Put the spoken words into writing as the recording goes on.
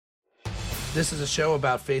This is a show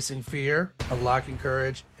about facing fear, unlocking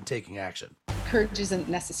courage, and taking action. Courage isn't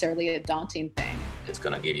necessarily a daunting thing. It's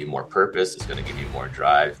going to give you more purpose. It's going to give you more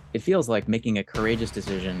drive. It feels like making a courageous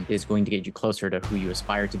decision is going to get you closer to who you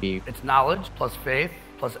aspire to be. It's knowledge plus faith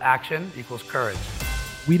plus action equals courage.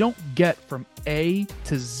 We don't get from A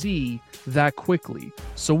to Z that quickly.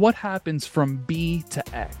 So what happens from B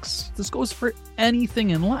to X? This goes for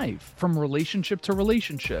anything in life, from relationship to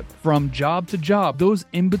relationship, from job to job. Those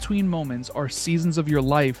in-between moments are seasons of your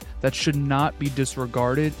life that should not be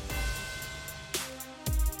disregarded.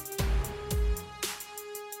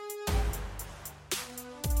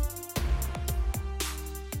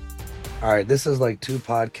 All right, this is like two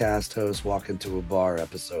podcast hosts walk into a bar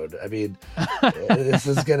episode. I mean, this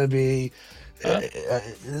is gonna be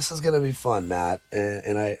fun, Matt,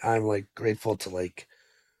 and I'm like grateful to like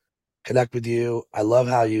connect with you. I love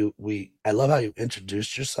how you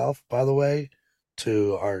introduced yourself, by the way,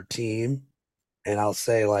 to our team, and I'll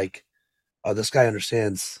say like, oh, this guy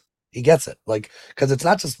understands. He gets it, like, because it's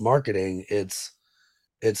not just marketing. It's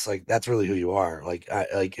like that's really who you are. Like,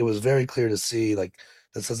 it was very clear to see like.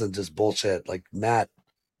 This isn't just bullshit. Like Matt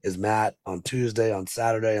is Matt on Tuesday, on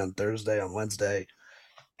Saturday, on Thursday, on Wednesday.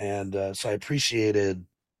 And so I appreciated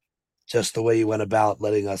just the way you went about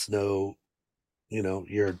letting us know,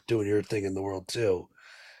 you're doing your thing in the world too.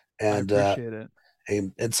 And, I appreciate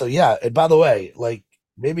it. And so, yeah. And by the way, like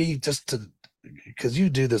maybe just because you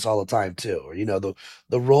do this all the time too, or,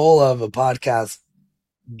 the role of a podcast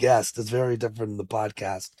guest is very different than the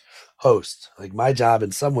podcast host. Like my job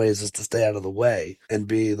in some ways is to stay out of the way and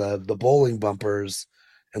be the bowling bumpers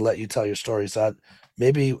and let you tell your story. So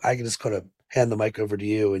maybe I can just kind of hand the mic over to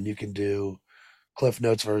you and you can do Cliff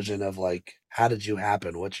Notes version of like, how did you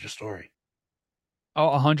happen? What's your story? Oh,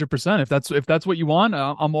 100%. If that's what you want,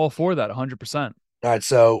 I'm all for that. 100%. All right.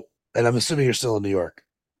 So, and I'm assuming you're still in New York.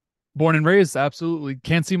 Born and raised, absolutely.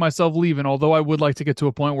 Can't see myself leaving, although I would like to get to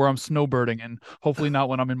a point where I'm snowbirding, and hopefully not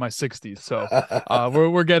when I'm in my 60s. So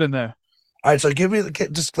we're getting there. All right, so give me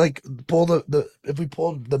just like pull the if we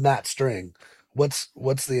pulled the Matt string, what's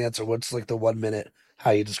the answer? What's like the 1 minute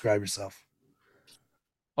how you describe yourself?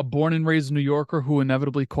 A born and raised New Yorker who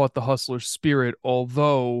inevitably caught the hustler spirit,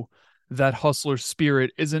 although that hustler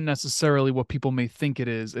spirit isn't necessarily what people may think it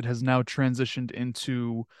is. It has now transitioned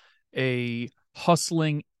into a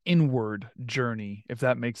hustling inward journey, if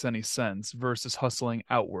that makes any sense, versus hustling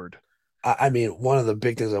outward. I mean, one of the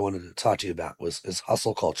big things I wanted to talk to you about is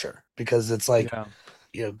hustle culture, because it's like,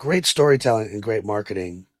 great storytelling and great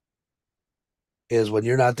marketing is when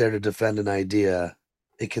you're not there to defend an idea,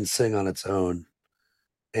 it can sing on its own,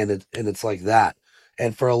 and it's like that.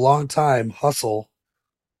 And for a long time, hustle,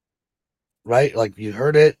 right? Like you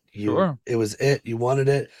heard it, it was it, you wanted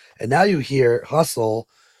it, and now you hear hustle,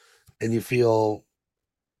 and you feel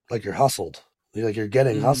like you're hustled, like you're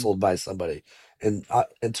getting hustled by somebody. And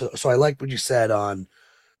so I like what you said on,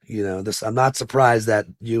 this. I'm not surprised that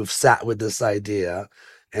you've sat with this idea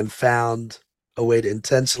and found a way to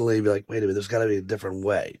intentionally be like, wait a minute, there's got to be a different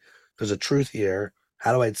way. There's a truth here.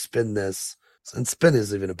 How do I spin this? And spin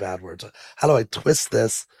is even a bad word. So how do I twist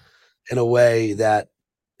this in a way that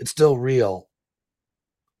it's still real?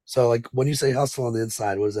 So like when you say hustle on the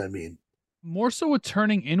inside, what does that mean? More so a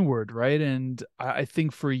turning inward, right? And I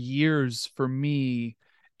think for years, for me,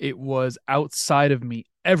 it was outside of me.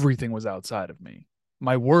 Everything was outside of me.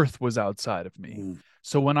 My worth was outside of me.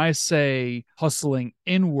 So when I say hustling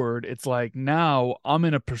inward, it's like now I'm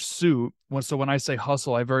in a pursuit. So when I say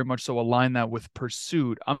hustle, I very much so align that with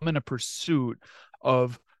pursuit. I'm in a pursuit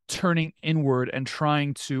of turning inward and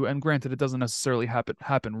trying to, and granted, it doesn't necessarily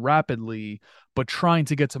happen rapidly, but trying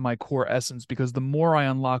to get to my core essence, because the more I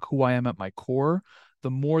unlock who I am at my core,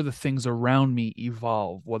 the more the things around me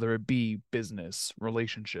evolve, whether it be business,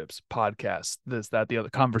 relationships, podcasts, this, that, the other,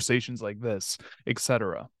 conversations like this,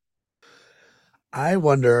 etc. I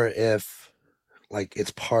wonder if like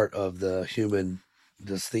it's part of the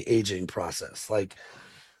the aging process. Like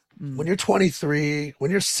when you're 23,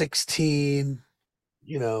 when you're 16,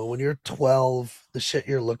 when you're 12, the shit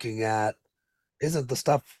you're looking at isn't the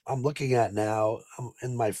stuff I'm looking at now. I'm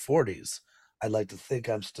in my 40s. I'd like to think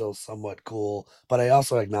I'm still somewhat cool, but I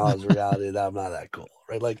also acknowledge the reality that I'm not that cool,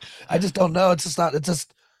 right? Like, I just don't know. I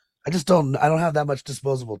don't have that much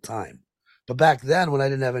disposable time. But back then, when I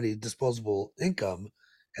didn't have any disposable income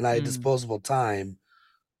and I had disposable time,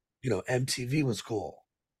 MTV was cool.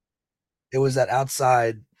 It was that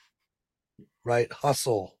outside, right,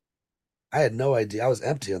 hustle. I had no idea. I was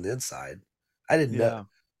empty on the inside. I didn't know.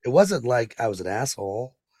 It wasn't like I was an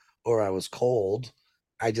asshole or I was cold.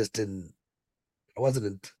 I wasn't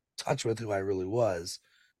in touch with who I really was.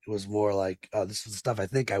 It was more like, oh, this is the stuff I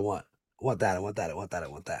think I want. want that, I want that, I want that, I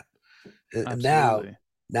want that. And Absolutely.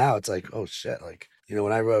 now it's like, oh shit, like, you know,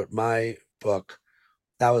 when I wrote my book,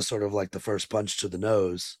 that was sort of like the first punch to the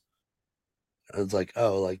nose. It's like,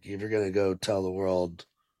 oh, like if you're gonna go tell the world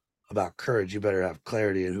about courage, you better have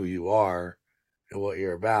clarity in who you are and what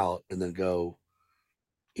you're about, and then go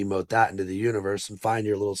emote that into the universe and find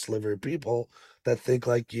your little sliver of people that think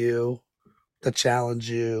like you, that challenge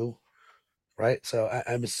you, right? So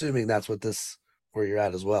I'm assuming that's what this where you're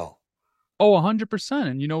at as well. Oh, 100%.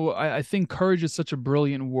 And I think courage is such a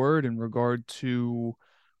brilliant word in regard to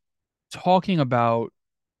talking about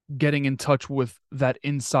getting in touch with that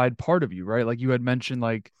inside part of you, right? Like you had mentioned,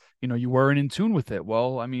 like, you weren't in tune with it.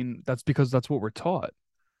 Well, I mean, that's because that's what we're taught,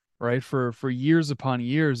 right? For years upon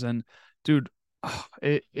years. And dude,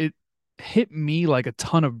 it hit me like a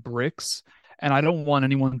ton of bricks. And I don't want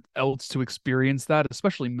anyone else to experience that,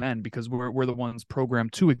 especially men, because we're the ones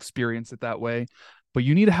programmed to experience it that way. But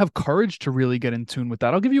you need to have courage to really get in tune with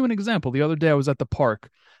that. I'll give you an example. The other day I was at the park.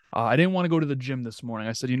 I didn't want to go to the gym this morning.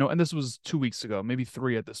 I said, and this was 2 weeks ago, maybe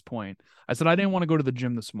three at this point. I said, I didn't want to go to the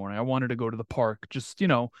gym this morning. I wanted to go to the park, just,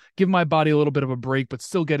 give my body a little bit of a break, but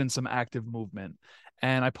still get in some active movement.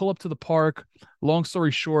 And I pull up to the park. Long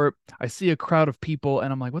story short, I see a crowd of people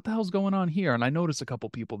and I'm like, what the hell's going on here? And I notice a couple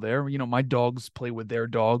people there. My dogs play with their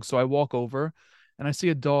dogs. So I walk over and I see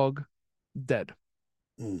a dog dead.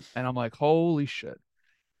 Mm. And I'm like, holy shit.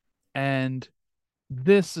 And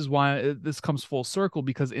this is why this comes full circle,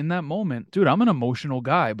 because in that moment, dude, I'm an emotional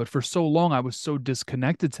guy, but for so long I was so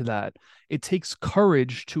disconnected to that. It takes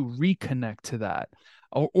courage to reconnect to that,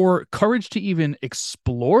 or courage to even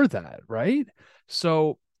explore that, right?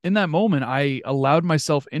 So in that moment, I allowed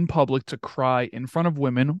myself in public to cry in front of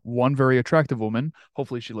women, one very attractive woman.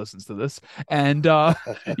 Hopefully she listens to this. And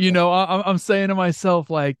I'm saying to myself,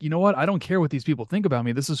 like, you know what? I don't care what these people think about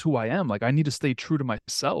me. This is who I am. Like, I need to stay true to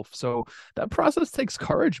myself. So that process takes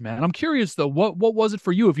courage, man. I'm curious though, what was it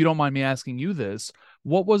for you, if you don't mind me asking you this?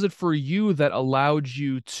 What was it for you that allowed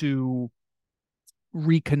you to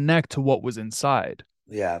reconnect to what was inside?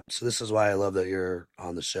 Yeah. So this is why I love that you're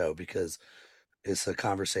on the show, because it's a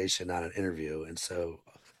conversation, not an interview. And so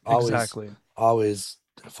always, Exactly. always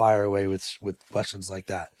fire away with questions like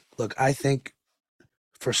that. Look, I think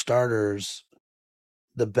for starters,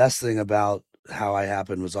 the best thing about how I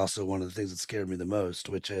happened was also one of the things that scared me the most,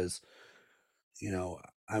 which is, you know,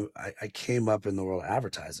 I came up in the world of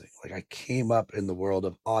advertising. Like I came up in the world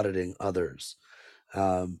of auditing others.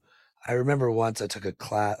 Um, I remember once I took a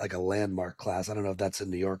class, like a landmark class. I don't know if that's in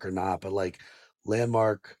New York or not, but like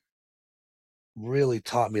landmark really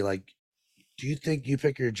taught me, like, do you think you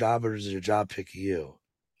pick your job or does your job pick you?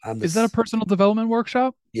 I'm Is that a this, personal development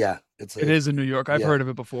workshop? yeah, It is in New York. I've yeah. heard of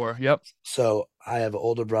it before. Yep. So I have an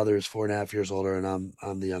older brother who's 4.5 years older, and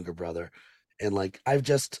I'm the younger brother. And like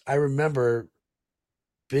I remember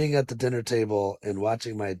being at the dinner table and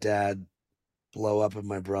watching my dad blow up at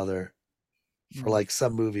my brother for Mm. like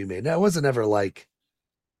some movie made. Now it wasn't ever like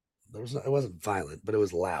it wasn't violent, but it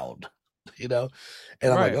was loud, you know?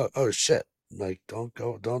 And I'm like, Right. oh shit. Like, don't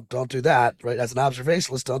do that, right? As an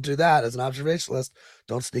observationalist, don't do that. As an observationalist,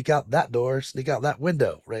 don't sneak out that door, sneak out that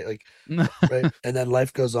window, right? Like, right. And then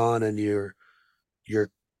life goes on, and you're, you're,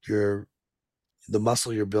 the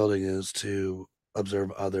muscle you're building is to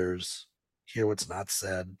observe others, hear what's not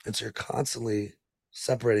said. And so you're constantly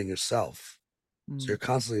separating yourself. So Mm. you're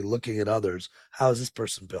constantly looking at others. How is this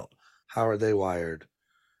person built? How are they wired?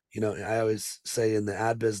 I always say in the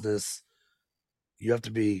ad business, you have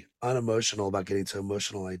to be unemotional about getting to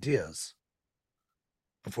emotional ideas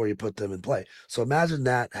before you put them in play. So imagine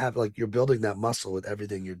that like you're building that muscle with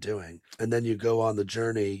everything you're doing. And then you go on the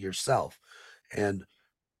journey yourself. And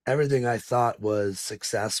everything I thought was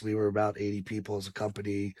success, we were about 80 people as a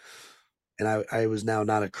company. And I was now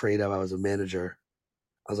not a creative, I was a manager.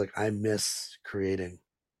 I was like, I miss creating.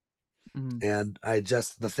 Mm. And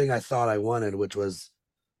the thing I thought I wanted, which was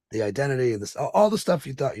the identity and this, all the stuff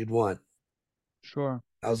you thought you'd want. Sure.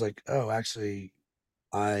 I was like, oh, actually,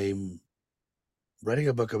 I'm writing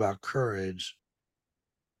a book about courage.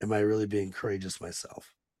 Am I really being courageous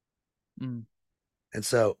myself? Mm. And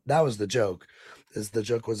so that was the joke. Is the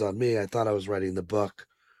joke was on me. I thought I was writing the book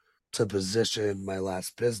to position my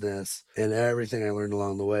last business, and everything I learned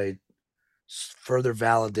along the way further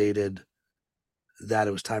validated that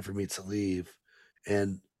it was time for me to leave.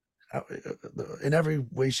 And in every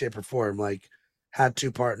way, shape, or form, like had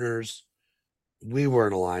two partners, we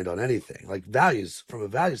weren't aligned on anything. Like values, from a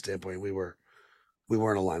value standpoint, we weren't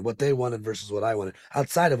aligned. What they wanted versus what I wanted.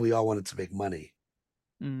 Outside of we all wanted to make money.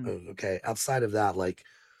 Mm. Okay. Outside of that, like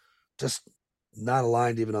just not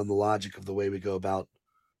aligned even on the logic of the way we go about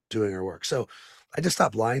doing our work. So I just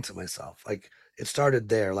stopped lying to myself. Like it started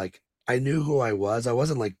there. Like I knew who I was. I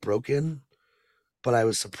wasn't like broken, but I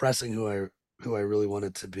was suppressing who I really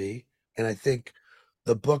wanted to be. And I think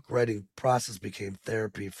the book writing process became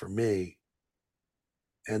therapy for me.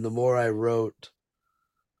 And the more I wrote,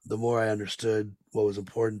 the more I understood what was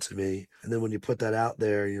important to me. And then when you put that out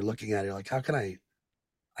there and you're looking at it, you're like, how can I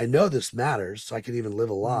know this matters, so I can even live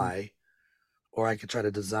a lie, or I could try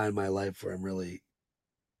to design my life where I'm really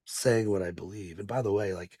saying what I believe. And by the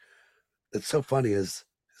way, like, it's so funny is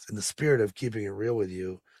in the spirit of keeping it real with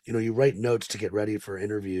you, you write notes to get ready for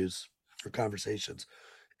interviews or conversations.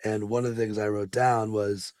 And one of the things I wrote down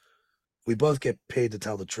was we both get paid to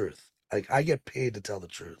tell the truth. Like I get paid to tell the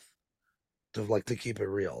truth, to keep it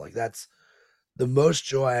real. Like that's the most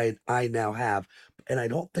joy I now have. And I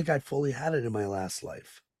don't think I fully had it in my last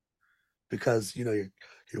life because,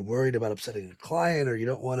 you're worried about upsetting a client, or you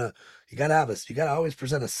don't want to, you got to always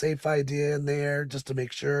present a safe idea in there just to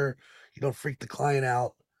make sure you don't freak the client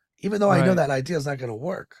out, even though I know Right. that idea is not going to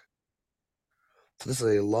work. So this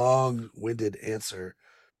is a long-winded answer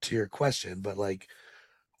to your question, but like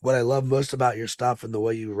what I love most about your stuff and the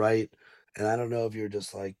way you write, and I don't know if you're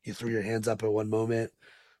just like you threw your hands up at one moment,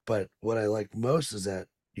 but what I like most is that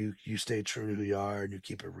you stay true to who you are and you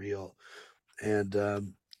keep it real. And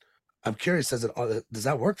I'm curious, does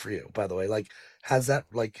that work for you, by the way? Like has that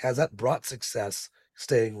brought success,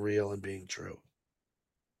 staying real and being true?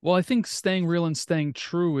 Well, I think staying real and staying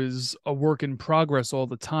true is a work in progress all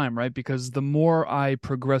the time, right? Because the more I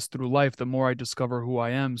progress through life, the more I discover who I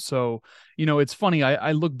am. So, it's funny.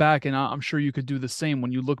 I look back, and I'm sure you could do the same.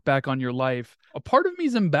 When you look back on your life, a part of me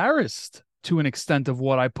is embarrassed to an extent of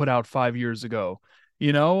what I put out 5 years ago.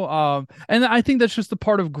 And I think that's just a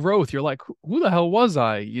part of growth. You're like, who the hell was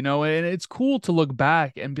I? And it's cool to look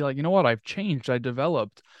back and be like, you know what? I've changed. I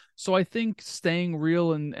developed. So I think staying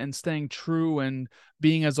real and staying true and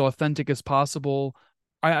being as authentic as possible.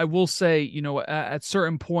 I will say, at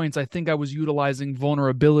certain points, I think I was utilizing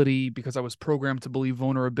vulnerability because I was programmed to believe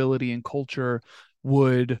vulnerability in culture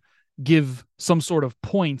would give some sort of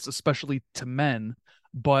points, especially to men.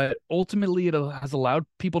 But ultimately, it has allowed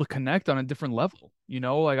people to connect on a different level.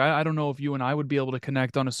 Like I don't know if you and I would be able to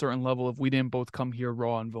connect on a certain level if we didn't both come here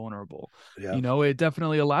raw and vulnerable. Yeah. It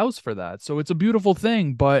definitely allows for that. So it's a beautiful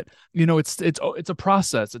thing, but it's a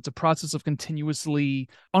process. It's a process of continuously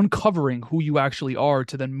uncovering who you actually are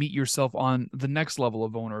to then meet yourself on the next level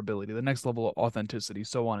of vulnerability, the next level of authenticity,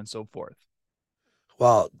 so on and so forth.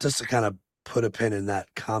 Well, just to kind of put a pin in that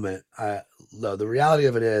comment, the reality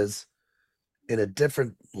of it is, in a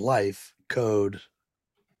different life code,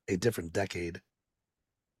 a different decade,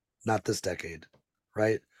 not this decade,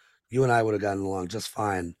 right? You and I would have gotten along just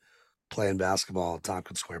fine playing basketball at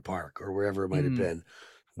Tompkins Square Park or wherever it might have been.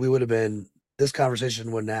 We would have been, this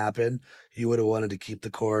conversation wouldn't happen. You would have wanted to keep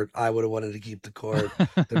the court. I would have wanted to keep the court.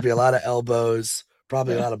 There'd be a lot of elbows,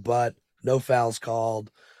 probably a lot of butt, no fouls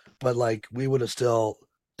called. But like we would have still,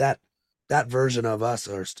 that version of us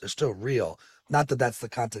are still real. Not that that's the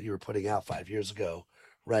content you were putting out 5 years ago,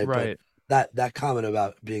 right? Right. But that comment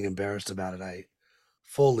about being embarrassed about it, I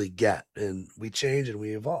fully get. And we change and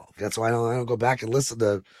we evolve. That's why I don't go back and listen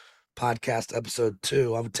to podcast episode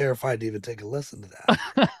 2. I'm terrified to even take a listen to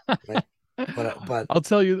that. Right? But I'll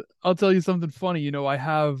tell you something funny. I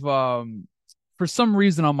have for some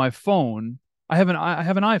reason on my phone, I have an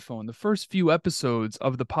iPhone. The first few episodes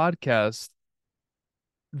of the podcast,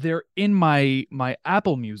 they're in my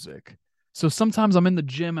Apple Music. So sometimes I'm in the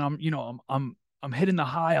gym and I'm hitting the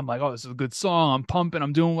high. I'm like, oh, this is a good song. I'm pumping.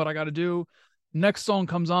 I'm doing what I got to do. Next song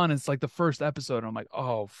comes on. It's like the first episode. And I'm like,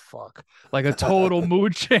 oh fuck, like a total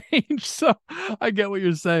mood change. So I get what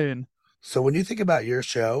you're saying. So when you think about your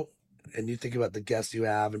show and you think about the guests you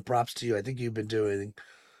have, and props to you, I think you've been doing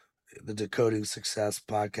the Decoding Success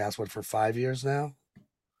podcast, for 5 years now?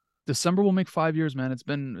 December will make 5 years, man. It's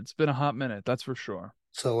been a hot minute, that's for sure.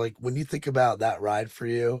 So like when you think about that ride for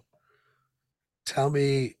you, tell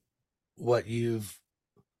me what you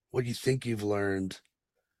think you've learned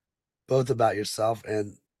both about yourself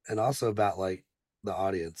and also about like the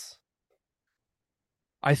audience.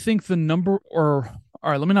 I think all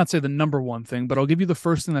right, let me not say the number one thing, but I'll give you the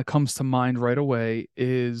first thing that comes to mind right away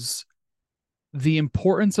is the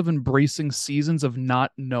importance of embracing seasons of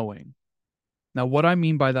not knowing. Now, what I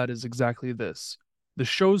mean by that is exactly this. The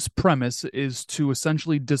show's premise is to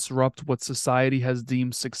essentially disrupt what society has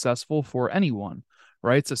deemed successful for anyone,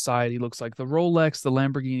 right? Society looks like the Rolex, the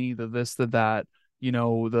Lamborghini, the this, the that,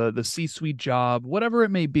 the C-suite job, whatever it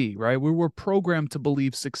may be, right? We were programmed to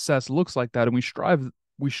believe success looks like that, and we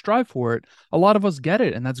strive for it. A lot of us get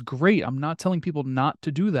it, and that's great. I'm not telling people not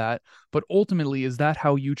to do that, but ultimately, is that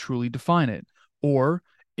how you truly define it? Or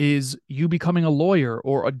is you becoming a lawyer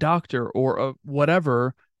or a doctor or a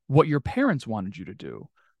whatever what your parents wanted you to do?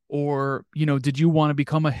 Or, did you want to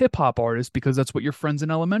become a hip hop artist because that's what your friends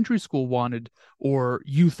in elementary school wanted or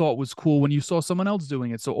you thought was cool when you saw someone else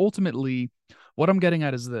doing it? So ultimately, what I'm getting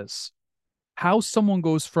at is this: how someone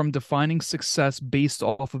goes from defining success based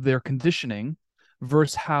off of their conditioning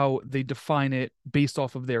versus how they define it based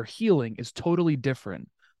off of their healing is totally different.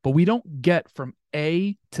 But we don't get from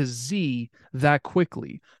A to Z that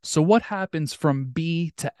quickly. So, what happens from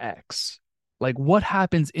B to X? Like, what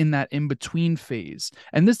happens in that in between phase?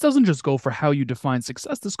 And this doesn't just go for how you define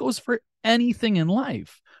success, this goes for anything in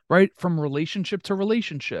life, right? From relationship to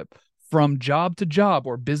relationship, from job to job,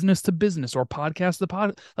 or business to business, or podcast to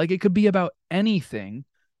pod. Like, it could be about anything.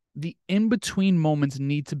 The in between moments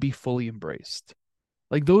need to be fully embraced.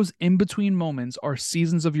 Like, those in between moments are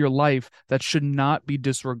seasons of your life that should not be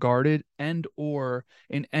disregarded and or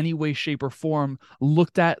in any way, shape, or form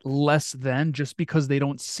looked at less than just because they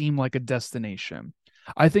don't seem like a destination.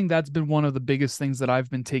 I think that's been one of the biggest things that I've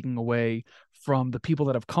been taking away from the people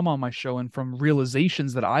that have come on my show and from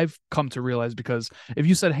realizations that I've come to realize. Because if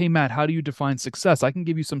you said, hey, Matt, how do you define success? I can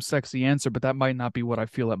give you some sexy answer, but that might not be what I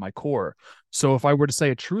feel at my core. So if I were to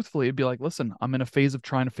say it truthfully, it'd be like, listen, I'm in a phase of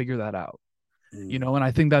trying to figure that out. And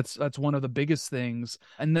I think that's one of the biggest things.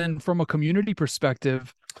 And then from a community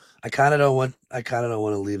perspective, I kind of don't want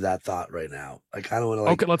to leave that thought right now. I kind of want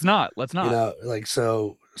to okay, let's not.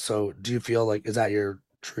 So do you feel like, is that your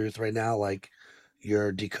truth right now? Like,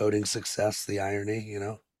 you're decoding success, the irony,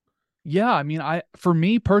 Yeah, I mean, for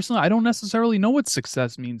me personally, I don't necessarily know what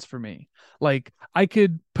success means for me. Like, I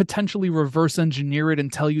could potentially reverse engineer it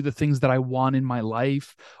and tell you the things that I want in my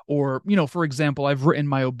life. Or, for example, I've written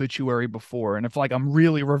my obituary before. And if like I'm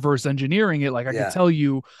really reverse engineering it, like I could tell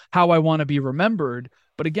you how I want to be remembered.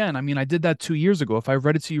 But again, I mean, I did that 2 years ago. If I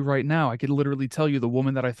read it to you right now, I could literally tell you the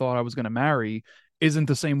woman that I thought I was going to marry isn't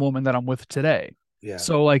the same woman that I'm with today. Yeah.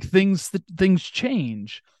 So like things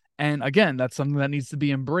change. And again, that's something that needs to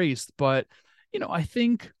be embraced. But, I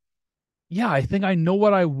think I know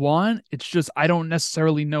what I want. It's just I don't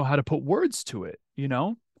necessarily know how to put words to it,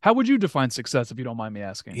 How would you define success, if you don't mind me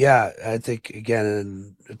asking? Yeah, I think, again,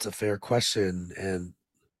 and it's a fair question. And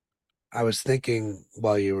I was thinking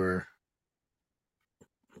while you were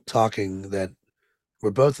talking that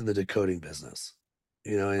we're both in the decoding business,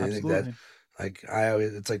 and Absolutely. I think that, like,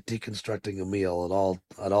 it's like deconstructing a meal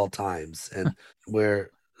at all times. And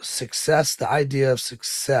where success, the idea of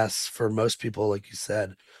success for most people, like you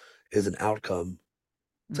said, is an outcome.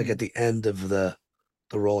 It's like at the end of the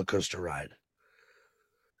roller coaster ride.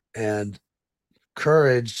 And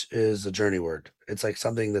courage is a journey word. It's like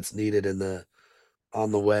something that's needed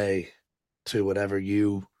on the way to whatever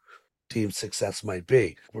you deem success might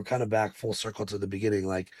be. We're kind of back full circle to the beginning.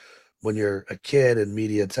 Like, when you're a kid and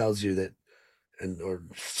media tells you that, or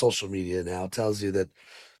social media now tells you that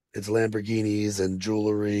it's Lamborghinis and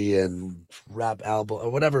jewelry and rap album or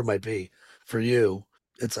whatever it might be for you,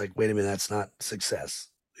 it's like, wait a minute, that's not success.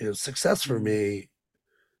 Success for me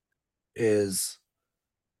is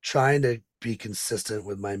trying to be consistent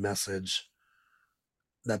with my message,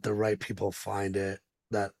 that the right people find it,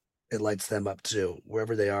 that it lights them up too,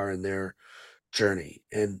 wherever they are in their journey.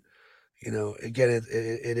 And, again,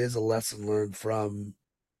 it is a lesson learned from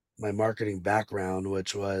my marketing background,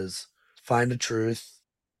 which was find the truth.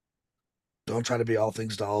 Don't try to be all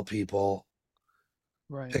things to all people.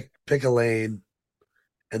 Right. Pick a lane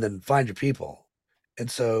and then find your people. And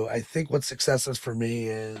so I think what success is for me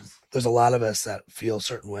is, there's a lot of us that feel a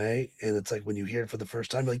certain way. And it's like, when you hear it for the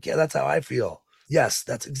first time, you're like, yeah, that's how I feel. Yes,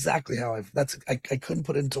 that's exactly how I couldn't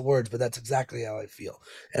put it into words, but that's exactly how I feel.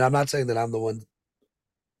 And I'm not saying that I'm the one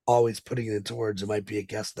always putting it into words. It might be a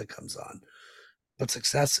guest that comes on. But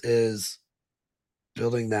success is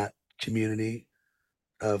building that community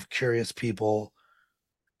of curious people.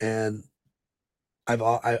 And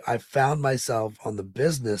I've found myself on the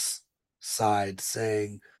business side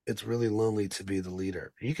saying it's really lonely to be the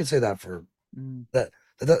leader. You can say that for that.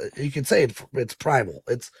 You can say it's primal.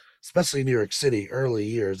 It's, especially in New York City, early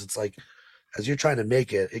years. It's like, as you're trying to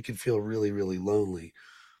make it, it can feel really, really lonely.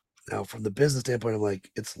 Now, from the business standpoint, I'm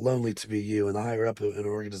like, it's lonely to be you. And the higher up in an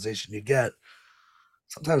organization you get,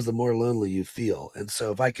 sometimes the more lonely you feel. And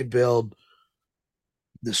so if I could build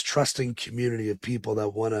this trusting community of people that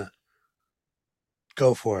want to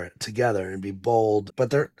go for it together and be bold.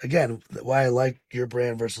 But they're, again, why I like your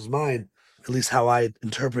brand versus mine, at least how I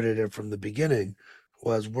interpreted it from the beginning,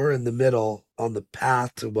 was we're in the middle on the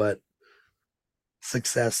path to what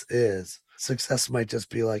success is. Success might just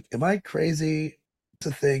be like, am I crazy to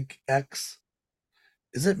think X?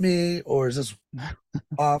 Is it me, or is this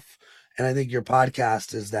off? And I think your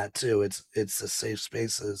podcast is that too. It's the safe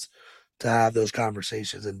spaces to have those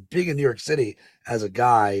conversations. And being in New York City as a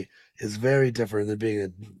guy is very different than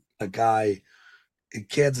being a guy in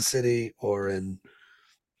Kansas City or in,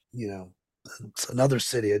 you know, it's another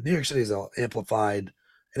city. New York City is all amplified,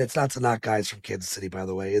 and it's not to knock guys from Kansas City, by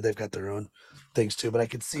the way. They've got their own things too, but I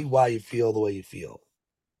can see why you feel the way you feel.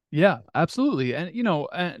 Yeah, absolutely.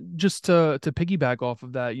 And just to piggyback off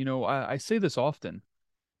of that, I say this often.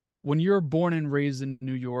 When you're born and raised in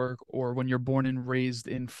New York, or when you're born and raised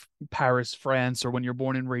in Paris, France, or when you're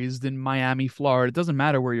born and raised in Miami, Florida, it doesn't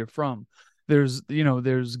matter where you're from. There's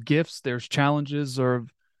gifts, there's challenges, or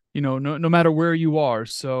no matter where you are.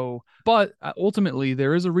 So, but ultimately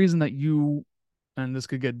there is a reason that you, and this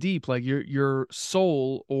could get deep, like your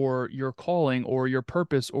soul or your calling or your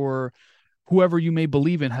purpose or whoever you may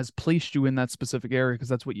believe in has placed you in that specific area because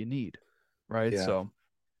that's what you need, right? Yeah. So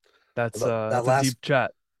that's Well, that's a deep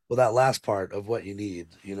chat. Well, that last part of what you need,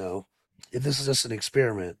 if this is just an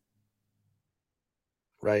experiment,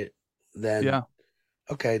 right? Then, Yeah.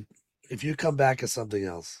 okay, if you come back as something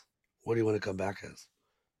else, what do you want to come back as?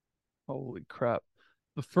 Holy crap.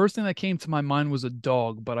 The first thing that came to my mind was a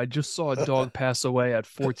dog, but I just saw a dog pass away at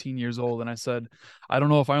 14 years old. And I said, I don't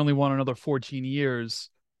know if I only want another 14 years.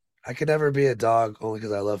 I could never be a dog only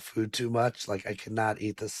because I love food too much. Like, I cannot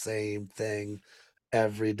eat the same thing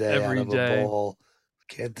every day out Every of a day. bowl.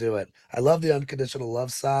 Can't do it. I love the unconditional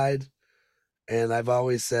love side. And I've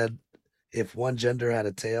always said if one gender had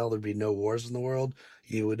a tail, there'd be no wars in the world.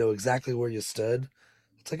 You would know exactly where you stood.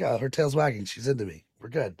 It's like, oh, her tail's wagging. She's into me. We're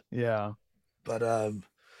good. Yeah. But I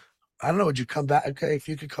don't know. Would you come back? Okay, if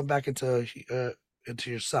you could come back into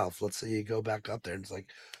yourself. Let's say you go back up there, and it's like,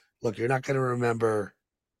 look, you're not going to remember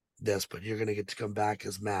this, but you're going to get to come back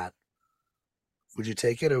as Matt. Would you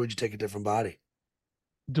take it, or would you take a different body?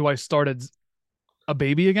 Do I start as a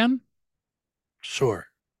baby again? Sure.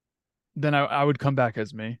 Then I would come back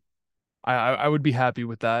as me. I would be happy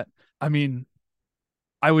with that. I mean,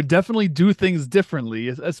 I would definitely do things differently,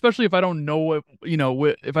 especially if I don't know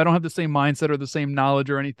if I don't have the same mindset or the same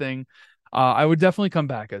knowledge or anything. I would definitely come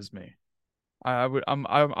back as me. I would.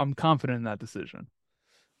 I'm confident in that decision.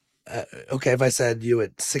 Okay, if I said you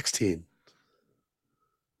at 16.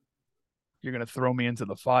 You're gonna throw me into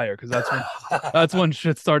the fire because that's when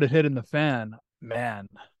shit started hitting the fan. Man,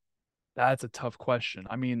 that's a tough question.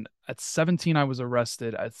 I mean, at 17, I was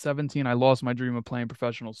arrested. At 17, I lost my dream of playing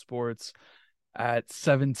professional sports. At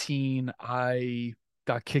 17, I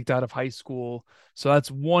got kicked out of high school. So that's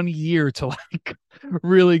 1 year to like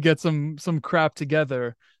really get some crap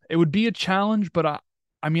together. It would be a challenge, but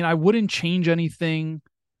I mean, I wouldn't change anything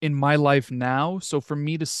in my life now. So for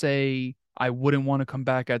me to say I wouldn't want to come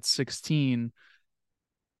back at 16,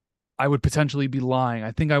 I would potentially be lying.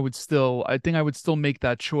 I think I would still make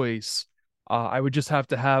that choice. I would just have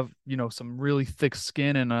to have, some really thick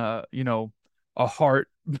skin and a heart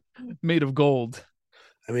made of gold.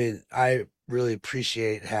 I mean, I really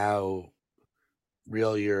appreciate how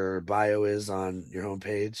real your bio is on your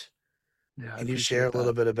homepage. Yeah, I Can you share appreciate a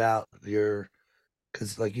little that. bit about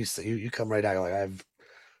because like you said, you come right out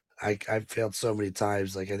like I've failed so many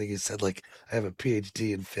times. Like I think you said like I have a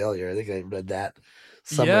PhD in failure. I think I read that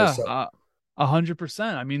somewhere. Yeah, So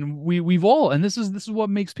 100%. I mean, we've all, and this is what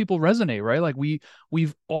makes people resonate, right? Like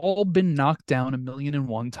we've all been knocked down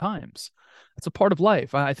 1,000,001 times. It's a part of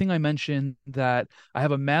life. I think I mentioned that I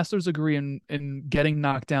have a master's degree in getting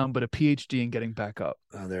knocked down, but a PhD in getting back up,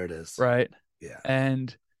 there it is. right? Yeah.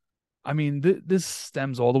 And I mean, this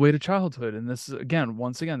stems all the way to childhood. And this is, again,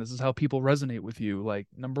 once again, this is how people resonate with you. Like,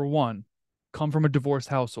 number one, come from a divorced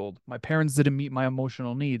household. My parents didn't meet my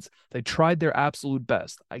emotional needs. They tried their absolute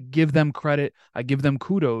best. I give them credit. I give them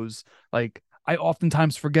kudos. Like, I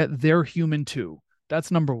oftentimes forget they're human too.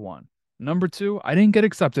 That's number one. Number two, I didn't get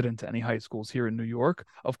accepted into any high schools here in New York.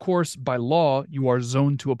 Of course, by law, you are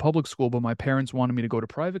zoned to a public school, but my parents wanted me to go to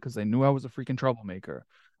private because they knew I was a freaking troublemaker.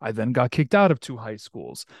 I then got kicked out of two high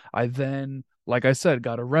schools. I then, like I said,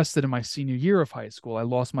 got arrested in my senior year of high school. I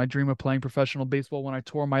lost my dream of playing professional baseball when I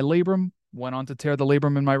tore my labrum, went on to tear the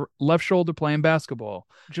labrum in my left shoulder playing basketball.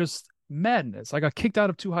 Just madness. I got kicked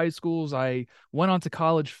out of two high schools. I went on to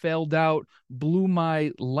college, failed out, blew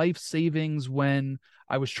my life savings when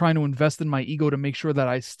I was trying to invest in my ego to make sure that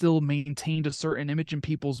I still maintained a certain image in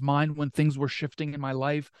people's mind when things were shifting in my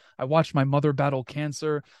life. I watched my mother battle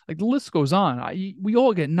cancer. Like the list goes on. We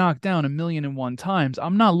all get knocked down 1,000,001 times.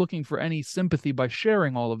 I'm not looking for any sympathy by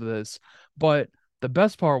sharing all of this, but the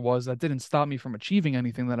best part was that didn't stop me from achieving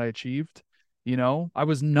anything that I achieved. I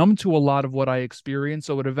was numb to a lot of what I experienced.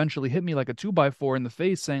 So it eventually hit me like a 2x4 in the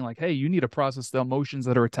face saying like, hey, you need to process the emotions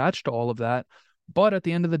that are attached to all of that. But at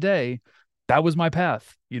the end of the day, that was my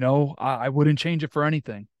path. I wouldn't change it for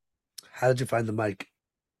anything. How did you find the mic?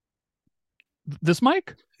 This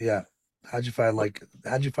mic? Yeah. How'd you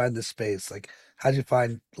find this space? Like, how'd you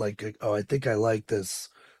find oh, I think I like this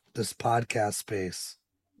podcast space.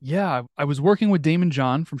 Yeah, I was working with Daymond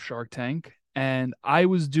John from Shark Tank, and I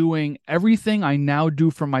was doing everything I now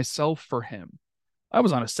do for myself for him. I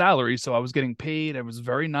was on a salary, so I was getting paid. It was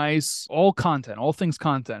very nice. All content, all things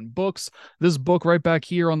content, books. This book right back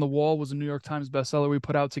here on the wall was a New York Times bestseller we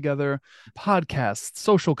put out together. Podcasts,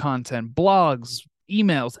 social content, blogs,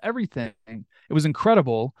 emails, everything. It was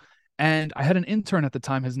incredible. And I had an intern at the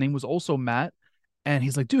time. His name was also Matt. And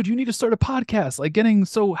he's like, dude, you need to start a podcast, like getting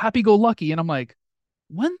so happy go lucky. And I'm like,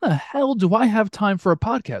 when the hell do I have time for a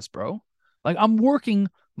podcast, bro? Like, I'm working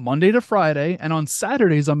Monday to Friday, and on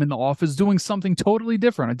Saturdays, I'm in the office doing something totally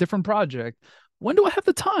different, a different project. When do I have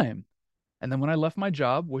the time? And then when I left my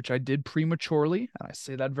job, which I did prematurely, and I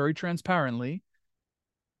say that very transparently,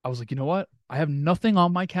 I was like, you know what? I have nothing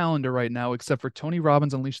on my calendar right now except for Tony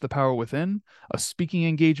Robbins' Unleash the Power Within, a speaking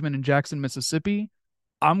engagement in Jackson, Mississippi.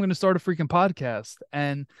 I'm going to start a freaking podcast.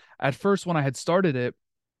 And at first, when I had started it,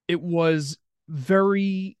 it was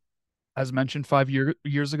very, as mentioned 5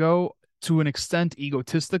 years ago, to an extent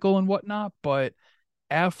egotistical and whatnot. But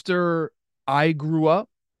after I grew up,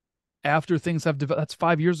 after things have developed, that's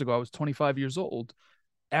 5 years ago. I was 25 years old.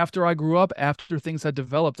 After I grew up, after things had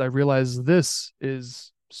developed, I realized this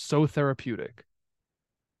is so therapeutic,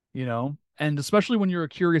 and especially when you're a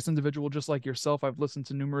curious individual, just like yourself. I've listened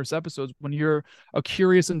to numerous episodes. When you're a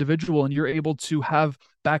curious individual and you're able to have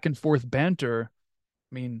back and forth banter,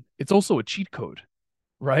 I mean, it's also a cheat code,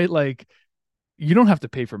 right? Like, you don't have to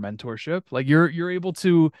pay for mentorship. Like, you're able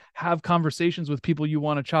to have conversations with people you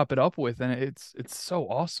want to chop it up with, and it's so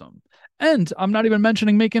awesome. And I'm not even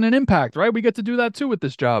mentioning making an impact, right? We get to do that too with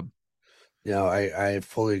this job. I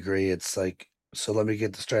fully agree. It's like, so let me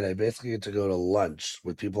get this straight. I basically get to go to lunch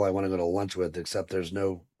with people I want to go to lunch with, except there's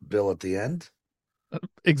no bill at the end.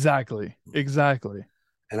 Exactly.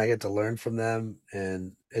 And I get to learn from them,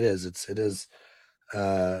 and it is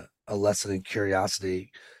a lesson in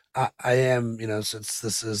curiosity. I am, since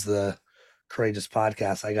this is the courageous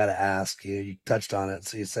podcast, I got to ask you. You touched on it,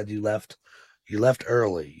 so you said you left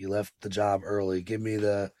early. You left the job early.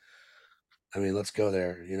 Let's go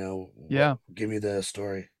there. Yeah. Give me the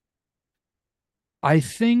story. I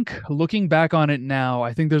think looking back on it now,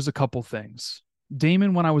 I think there's a couple things.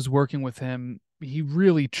 Daymond, when I was working with him, he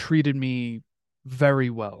really treated me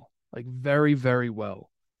very well, like very, very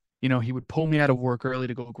well. He would pull me out of work early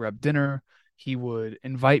to go grab dinner. He would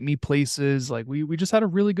invite me places. Like, we just had a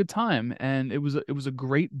really good time, and it was a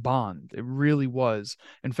great bond. It really was.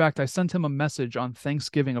 In fact, I sent him a message on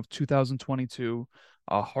Thanksgiving of 2022,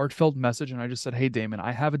 a heartfelt message, and I just said, "Hey, Daymond,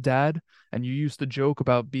 I have a dad, and you used to joke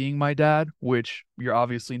about being my dad, which you're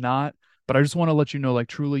obviously not, but I just want to let you know, like,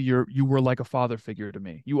 truly, you were like a father figure to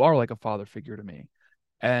me. You are like a father figure to me."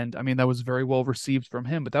 And I mean, that was very well received from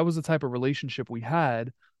him, but that was the type of relationship we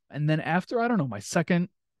had. And then after, I don't know, my second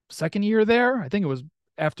year there, I think it was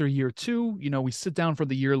after year two, we sit down for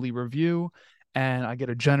the yearly review, and I get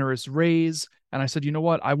a generous raise. And I said, you know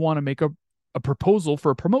what? I want to make a proposal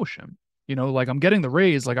for a promotion. Like, I'm getting the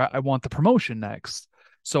raise, like I want the promotion next.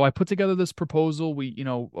 So I put together this proposal. We,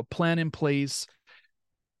 a plan in place.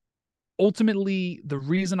 Ultimately, the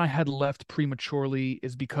reason I had left prematurely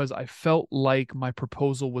is because I felt like my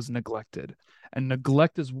proposal was neglected. And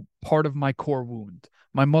neglect is part of my core wound.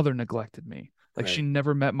 My mother neglected me. Like, Right. she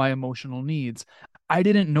never met my emotional needs. I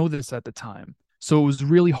didn't know this at the time. So it was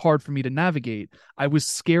really hard for me to navigate. I was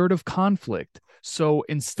scared of conflict. So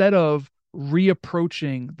instead of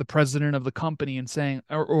reapproaching the president of the company and saying,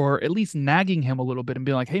 or at least nagging him a little bit and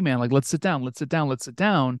being like, hey man, like, let's sit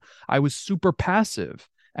down, I was super passive.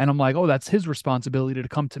 And I'm like, oh, that's his responsibility to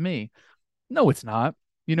come to me. No, it's not.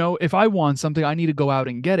 If I want something, I need to go out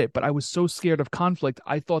and get it. But I was so scared of conflict,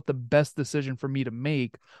 I thought the best decision for me to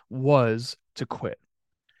make was to quit.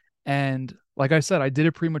 And like I said, I did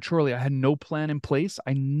it prematurely. I had no plan in place.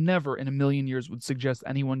 I never in a million years would suggest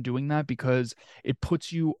anyone doing that, because it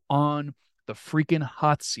puts you on the freaking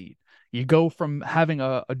hot seat. You go from having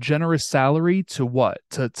a generous salary to what?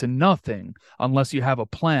 To nothing unless you have a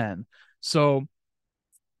plan. So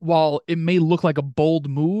while it may look like a bold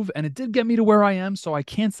move, and it did get me to where I am, so I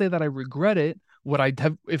can't say that I regret it. Would I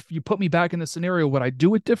have, if you put me back in the scenario, would I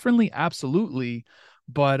do it differently? Absolutely.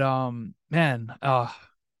 But man,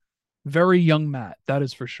 very young Matt, that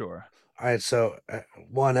is for sure. All right. So,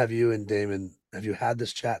 one, have you and Daymond, have you had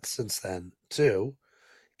this chat since then? Two,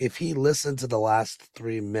 if he listened to the last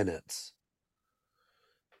 3 minutes,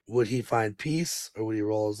 would he find peace or would he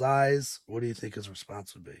roll his eyes? What do you think his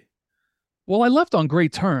response would be? Well, I left on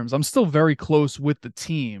great terms. I'm still very close with the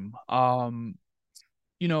team.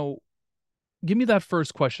 You know, give me that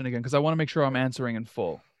first question again, because I want to make sure I'm answering in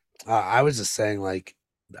full. I was just saying, like,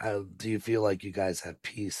 do you feel like you guys have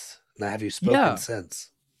peace? Now, have you spoken Yeah.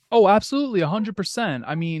 since? Oh, absolutely, 100%.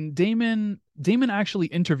 I mean, Daymond actually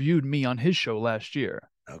interviewed me on his show last year.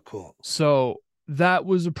 Oh, cool. So that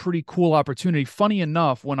was a pretty cool opportunity. Funny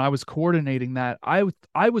enough, when I was coordinating that, I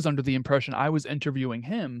was under the impression I was interviewing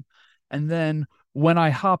him, and then when I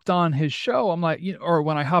hopped on his show, I'm like, or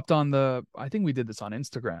when I hopped on I think we did this on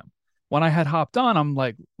Instagram. When I had hopped on, I'm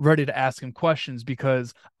like ready to ask him questions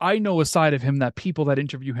because I know a side of him that people that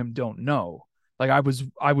interview him don't know. Like I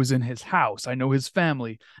was in his house. I know his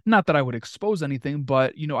family. Not that I would expose anything,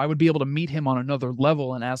 but I would be able to meet him on another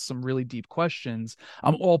level and ask some really deep questions.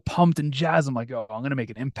 I'm all pumped and jazzed. I'm like, yo, I'm gonna make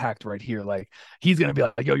an impact right here. Like he's gonna be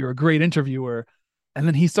like, yo, you're a great interviewer. And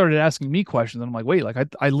then he started asking me questions, and I'm like, wait, like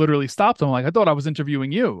I literally stopped him. Like I thought I was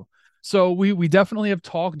interviewing you. So we definitely have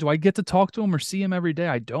talked. Do I get to talk to him or see him every day?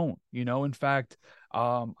 I don't. In fact,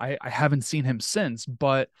 I haven't seen him since,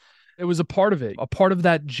 but it was a part of it. A part of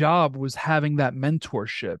that job was having that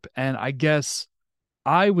mentorship, and I guess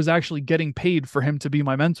I was actually getting paid for him to be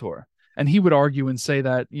my mentor. And he would argue and say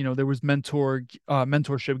that there was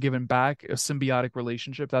mentorship given back, a symbiotic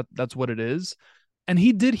relationship. That's what it is. And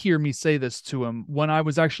he did hear me say this to him when I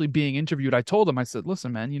was actually being interviewed. I told him, I said,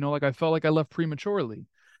 listen, man, like I felt like I left prematurely.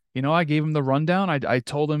 I gave him the rundown. I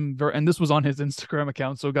told him, and this was on his Instagram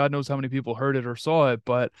account, so God knows how many people heard it or saw it.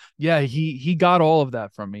 But yeah, he got all of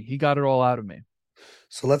that from me. He got it all out of me.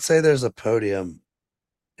 So let's say there's a podium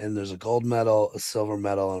and there's a gold medal, a silver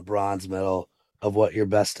medal, and a bronze medal of what you're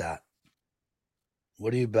best at.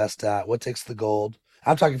 What are you best at? What takes the gold?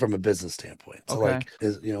 I'm talking from a business standpoint. So Okay.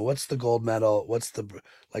 like, what's the gold medal?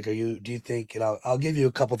 Do you think, I'll give you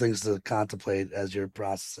a couple things to contemplate as you're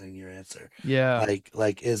processing your answer. Yeah.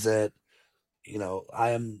 Like, is it,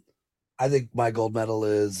 I think my gold medal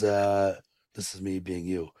is, this is me being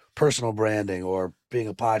you, personal branding or being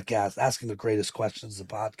a podcast, asking the greatest questions as a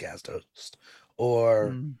podcast host,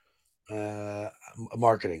 or Mm.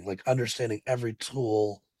 marketing, like understanding every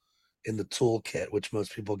tool in the toolkit, which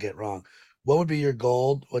most people get wrong. What would be your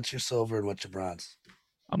gold? What's your silver and what's your bronze?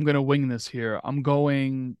 I'm going to wing this here. I'm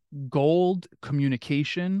going gold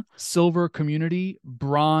communication, silver community,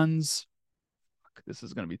 bronze. This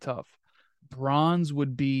is going to be tough. Bronze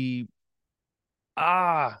would be,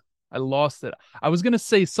 I lost it. I was going to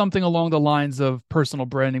say something along the lines of personal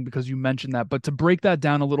branding because you mentioned that, but to break that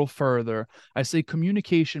down a little further, I say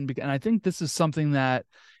communication, and I think this is something that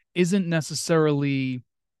isn't necessarily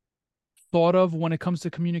thought of when it comes to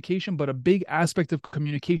communication, but a big aspect of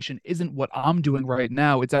communication isn't what I'm doing right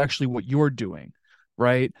now. It's actually what you're doing,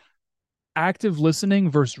 right? Active listening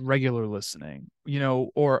versus regular listening,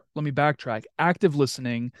 or let me backtrack. Active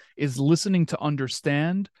listening is listening to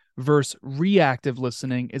understand versus reactive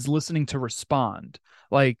listening is listening to respond.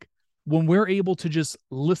 Like when we're able to just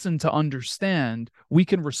listen to understand, we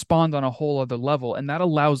can respond on a whole other level, and that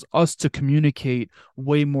allows us to communicate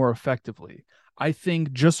way more effectively. I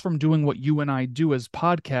think just from doing what you and I do as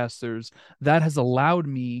podcasters, that has allowed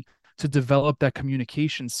me to develop that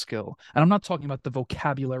communication skill. And I'm not talking about the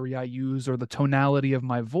vocabulary I use or the tonality of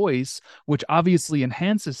my voice, which obviously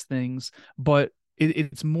enhances things, but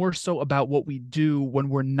it's more so about what we do when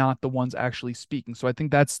we're not the ones actually speaking. So I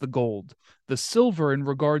think that's the gold. The silver, in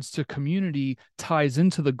regards to community, ties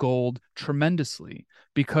into the gold tremendously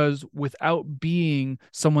because without being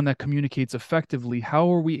someone that communicates effectively,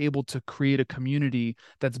 how are we able to create a community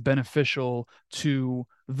that's beneficial to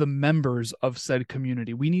the members of said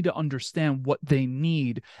community? We need to understand what they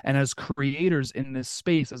need. And as creators in this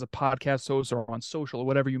space, as a podcast host or on social or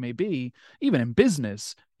whatever you may be, even in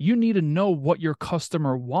business, you need to know what your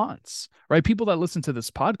customer wants, right? People that listen to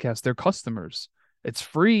this podcast, they're customers. It's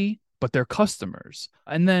free, but they're customers.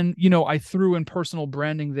 And then, I threw in personal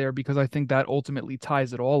branding there because I think that ultimately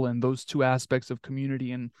ties it all in. Those two aspects of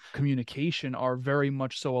community and communication are very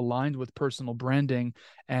much so aligned with personal branding.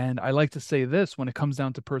 And I like to say this when it comes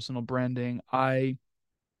down to personal branding,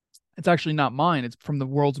 it's actually not mine. It's from the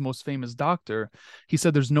world's most famous doctor. He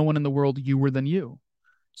said, there's no one in the world youer than you.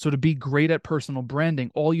 So to be great at personal branding,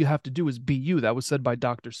 all you have to do is be you. That was said by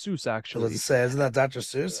Dr. Seuss, actually. Let's say, isn't that Dr.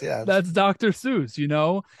 Seuss? Yeah. That's Dr.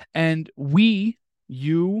 Seuss, and we,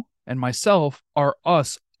 you and myself, are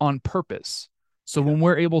us on purpose. So when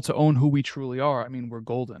we're able to own who we truly are, I mean, we're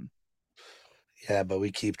golden. Yeah, but we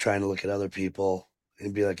keep trying to look at other people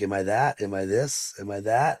and be like, am I that? Am I this? Am I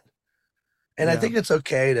that? And I think it's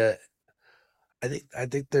okay to, I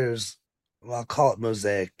think there's well, I'll call it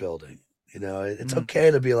mosaic building. It's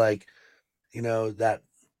okay to be like, that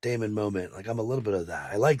Daymond moment. Like I'm a little bit of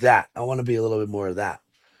that. I like that. I want to be a little bit more of that.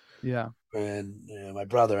 Yeah. And my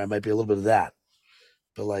brother, I might be a little bit of that.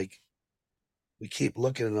 But like, we keep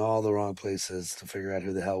looking in all the wrong places to figure out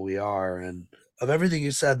who the hell we are. And of everything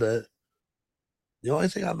you said, the only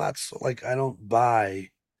thing I'm not like I don't buy,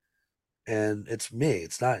 and it's me.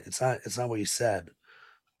 It's not what you said.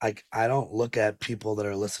 I don't look at people that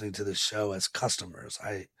are listening to this show as customers.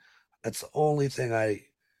 That's the only thing I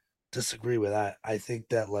disagree with. I think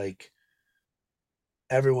that like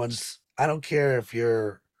I don't care if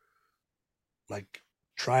you're like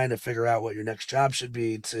trying to figure out what your next job should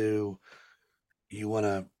be to you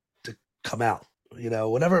want to come out,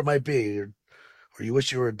 whatever it might be, or you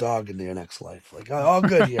wish you were a dog in your next life. Like all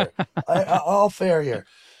good here, all fair here.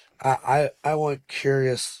 I want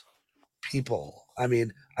curious people. I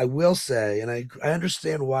mean, I will say, and I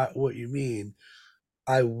understand what you mean.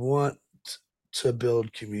 I want to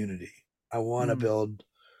build community. I want to build.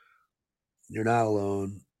 You're not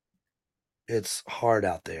alone. It's hard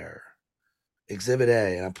out there. Exhibit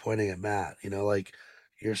A, and I'm pointing at Matt. Like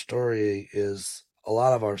your story is a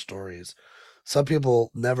lot of our stories. Some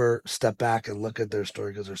people never step back and look at their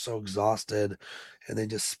story because they're so exhausted, and they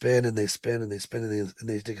just spin and they spin and they spin and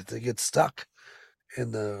they get stuck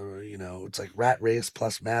in it's like rat race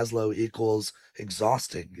plus Maslow equals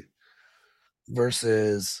exhausting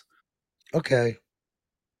versus okay,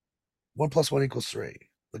 1 + 1 = 3,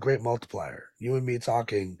 the great multiplier. You and me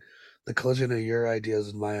talking, the collision of your ideas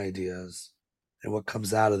and my ideas, and what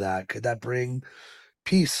comes out of that. Could that bring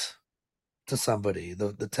peace to somebody?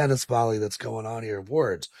 The tennis volley that's going on here of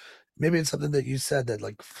words. Maybe it's something that you said that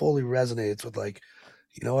like fully resonates with like,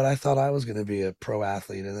 you know what, I thought I was going to be a pro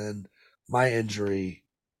athlete, and then my injury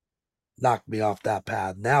knocked me off that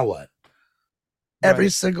path. Now what? Every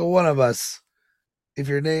Right. single one of us, if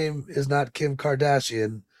your name is not Kim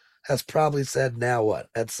Kardashian, has probably said "now what"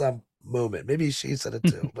 at some moment. Maybe she said it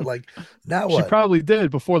too, but like, now She what? probably did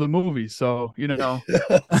before the movie, so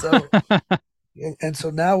So and so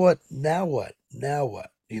now what? Now what? Now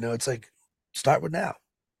what? It's like start with now.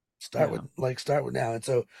 Yeah. Start with now. And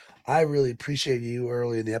so I really appreciate you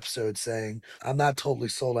early in the episode saying I'm not totally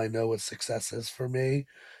sold. I know what success is for me,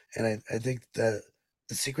 and I think that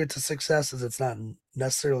the secret to success is it's not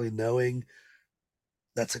necessarily knowing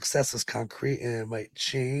that success is concrete and it might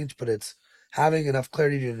change, but it's having enough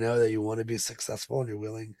clarity to know that you want to be successful and you're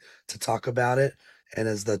willing to talk about it. And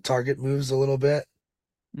as the target moves a little bit,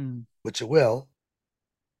 which it will,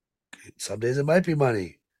 some days it might be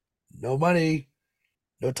money, no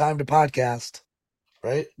time to podcast,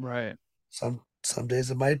 right? Right. Some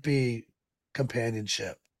days it might be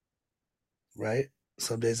companionship, right?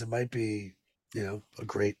 Some days it might be, a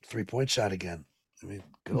great 3-point shot again. I mean,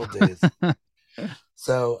 good old days.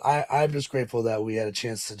 So I'm just grateful that we had a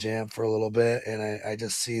chance to jam for a little bit. And I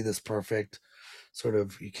just see this perfect sort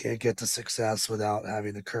of, you can't get to success without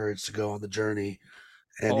having the courage to go on the journey.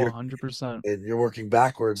 And 100%. you're working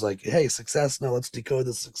backwards like, hey, success. No, let's decode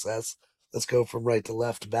the success. Let's go from right to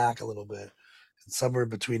left back a little bit. And somewhere in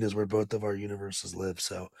between is where both of our universes live.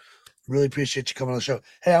 So really appreciate you coming on the show.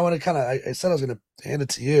 Hey, I want to I said I was going to hand it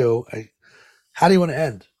to you. How do you want to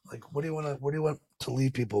end? Like, what do you want to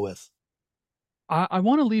leave people with? I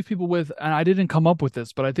want to leave people with, and I didn't come up with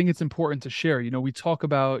this, but I think it's important to share. We talk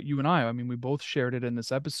about you and I mean, we both shared it in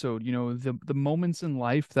this episode, the moments in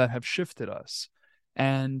life that have shifted us.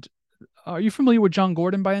 And are you familiar with John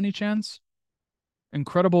Gordon by any chance?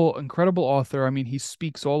 Incredible author. I mean, he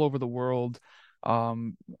speaks all over the world.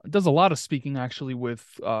 Does a lot of speaking actually with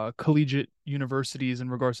collegiate universities in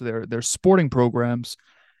regards to their sporting programs.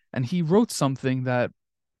 And he wrote something that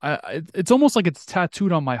it's almost like it's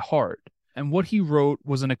tattooed on my heart. And what he wrote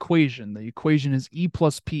was an equation. The equation is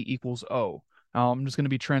E+P = O. Now, I'm just going to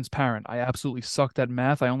be transparent. I absolutely sucked at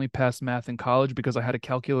math. I only passed math in college because I had a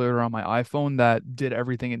calculator on my iPhone that did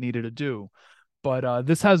everything it needed to do. But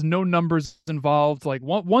this has no numbers involved. Like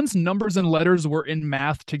once numbers and letters were in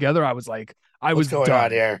math together, I was like, What's going done.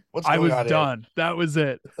 on here? I was done. That was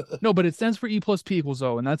it. No, but it stands for E+P =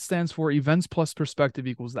 O, and that stands for events plus perspective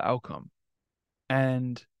equals the outcome.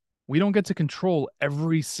 And we don't get to control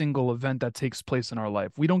every single event that takes place in our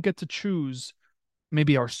life. We don't get to choose,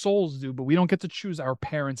 maybe our souls do, but we don't get to choose our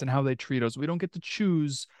parents and how they treat us. We don't get to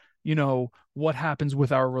choose, what happens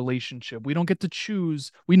with our relationship. We don't get to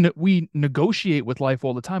choose. We negotiate with life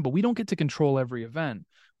all the time, but we don't get to control every event.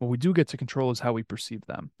 What we do get to control is how we perceive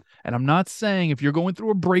them. And I'm not saying if you're going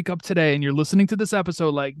through a breakup today and you're listening to this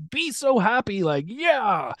episode, like, be so happy, like,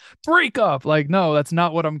 yeah, breakup. Like, no, that's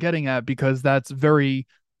not what I'm getting at, because that's very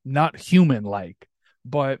not human like.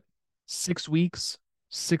 But 6 weeks,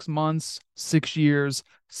 6 months, 6 years,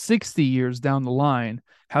 60 years down the line,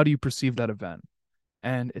 how do you perceive that event?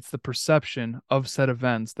 And it's the perception of said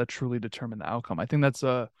events that truly determine the outcome. I think that's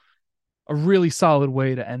a really solid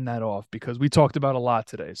way to end that off, because we talked about a lot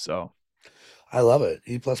today. So I love it.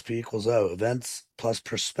 E+P equals O. Events plus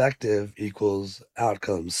perspective equals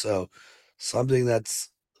outcomes. So something that's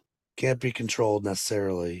can't be controlled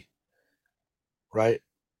necessarily, right?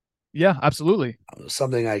 yeah, absolutely.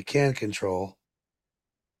 Something I can control,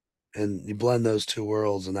 and you blend those two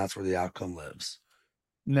worlds, and that's where the outcome lives.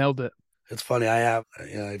 Nailed it. It's funny.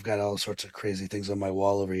 I've got all sorts of crazy things on my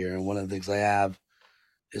wall over here, and one of the things I have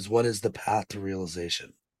is, what is the path to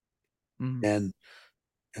realization? Mm.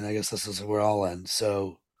 And I guess this is where I'll end.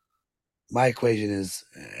 So my equation is,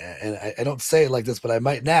 and I don't say it like this, but I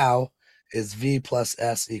might now, is V plus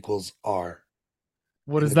S equals R.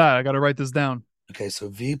 What is that? I got to write this down. Okay, so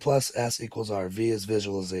V plus S equals R. V is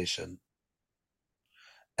visualization.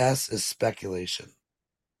 S is speculation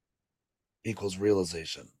equals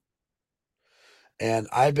realization. And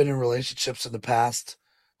I've been in relationships in the past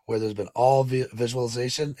where there's been all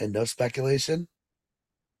visualization and no speculation.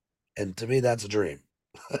 And to me, that's a dream.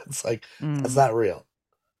 It's like, that's not real.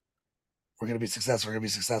 We're going to be successful. We're going to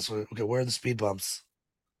be successful. Okay, where are the speed bumps?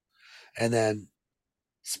 And then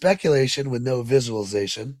speculation with no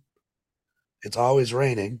visualization, it's always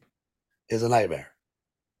raining, is a nightmare.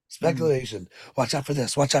 Speculation, watch out for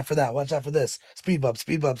this, watch out for that, watch out for this. Speed bump,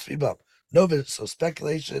 speed bump, speed bump. So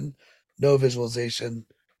speculation, no visualization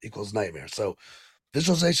equals nightmare. So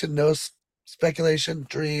visualization, no speculation,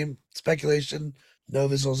 dream. Speculation, no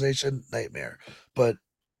visualization, nightmare. But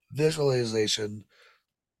visualization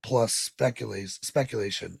plus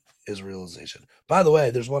speculation is realization. By the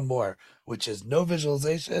way, there's one more, which is no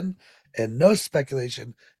visualization and no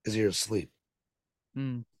speculation is you're asleep.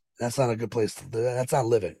 That's not a good place to live. That's not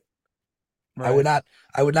living. Right.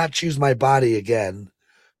 I would not choose my body again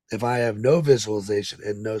if I have no visualization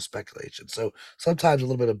and no speculation. So sometimes a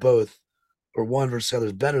little bit of both, or one versus the other,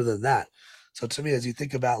 is better than that. So to me, as you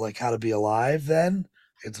think about like how to be alive, then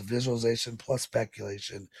it's visualization plus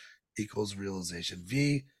speculation equals realization.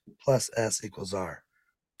 V plus S equals R.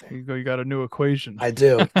 There you go. You got a new equation. I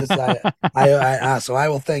do. So I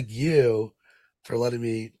will thank you for letting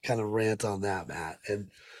me kind of rant on that, Matt. And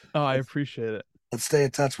I appreciate it. Let's stay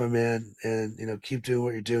in touch, my man, and keep doing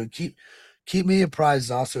what you're doing. Keep me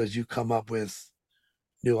apprised also as you come up with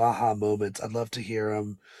new aha moments. I'd love to hear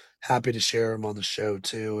them. Happy to share them on the show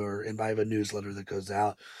too, or I have a newsletter that goes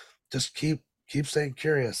out. Just keep staying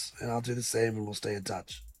curious, and I'll do the same, and we'll stay in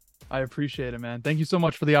touch. I appreciate it, man. Thank you so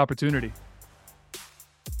much for the opportunity.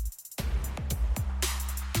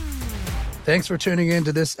 Thanks for tuning in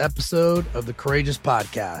to this episode of the Courageous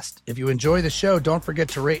Podcast. If you enjoy the show, don't forget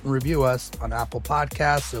to rate and review us on Apple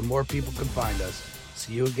Podcasts so more people can find us.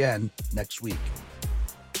 See you again next week.